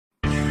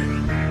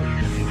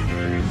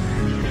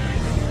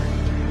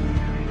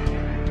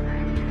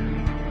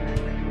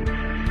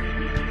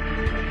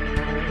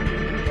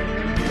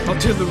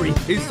Artillery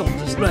is on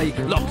display,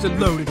 locked and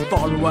loaded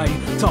far away.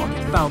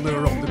 Target found,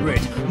 they're on the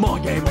grid. My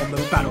game on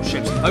the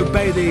battleships.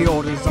 Obey the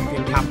orders of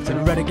your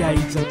captain.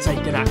 Renegades are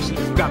taking action.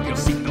 Grab your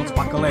seatbelts,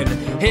 buckle in.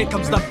 Here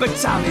comes the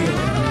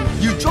battalion.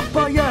 You drop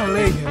by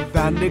early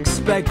than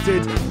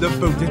expected. The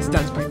vote that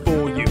stands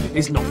before you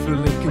is not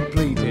fully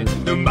completed.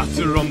 No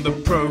matter on the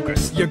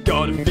progress, you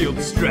gotta feel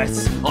the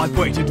stress. I've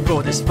waited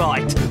for this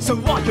fight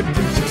so I can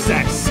prove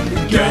success.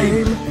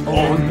 Game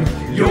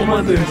on, you're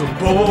my little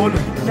pawn.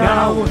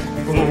 Now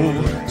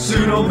fall,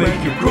 soon I'll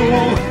make you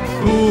crawl.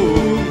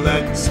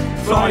 Bullets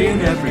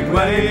flying every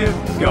way,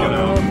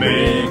 gonna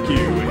make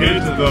you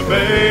hit the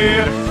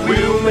bay.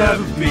 We'll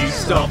never be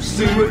stopped,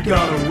 soon we're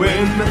gonna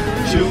win.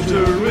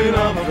 Children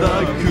of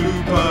the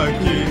Cooper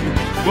King,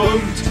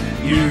 won't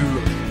you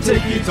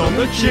take it on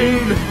the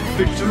chin?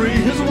 Victory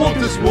is what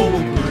this war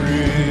will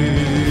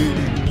bring.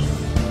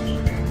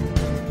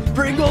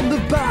 Bring on the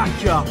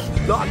backup,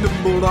 line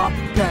them all up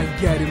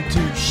and get him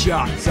to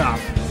shut up.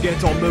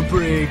 Get on the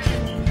brig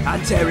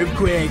and tear him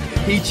quick.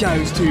 He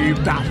chose to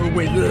battle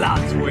with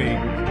Ludwig.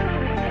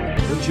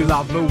 Don't you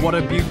love her? What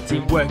a beauty,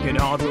 working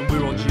hard when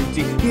we're on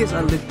duty. Here's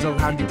a little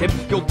handy tip,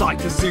 you'll die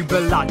to super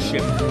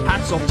landship.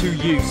 Hats off to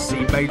you,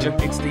 Sea Major,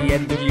 it's the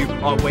end of you.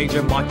 I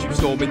wager my troops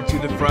storm into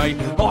the fray.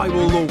 I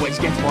will always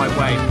get my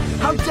way.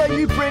 How dare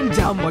you bring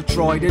down my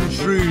tried and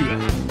true?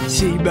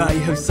 She may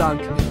have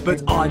sunk,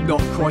 but I'm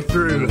not quite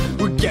through.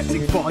 We're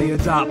getting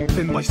fired up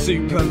in my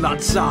super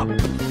lad sub.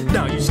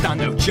 Now you stand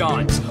no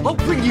chance, I'll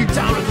bring you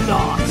down at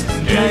last.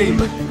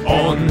 Game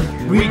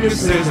on,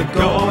 weaknesses are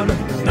gone.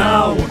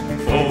 Now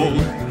fall,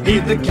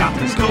 heed the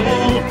captain's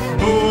call.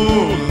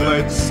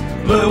 Bullets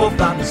blow off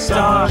that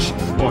moustache,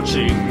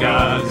 watching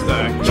as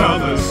the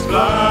colours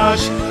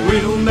splash.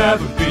 We'll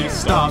never be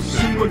stopped,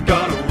 soon we're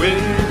gonna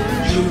win.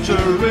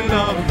 Children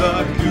of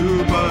the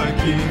Cooper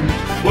King,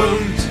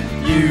 won't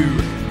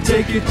you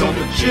take it on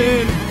the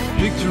chin?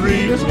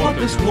 Victory is what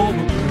this war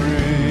will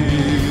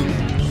bring.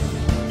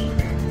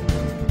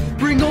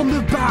 Bring on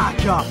the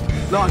backup,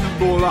 line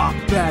them all up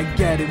and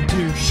get him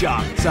to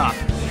shut up.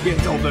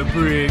 Get on the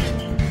brig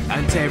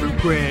and tear him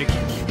quick.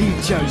 He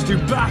chose to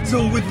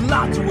battle with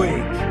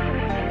Ludwig.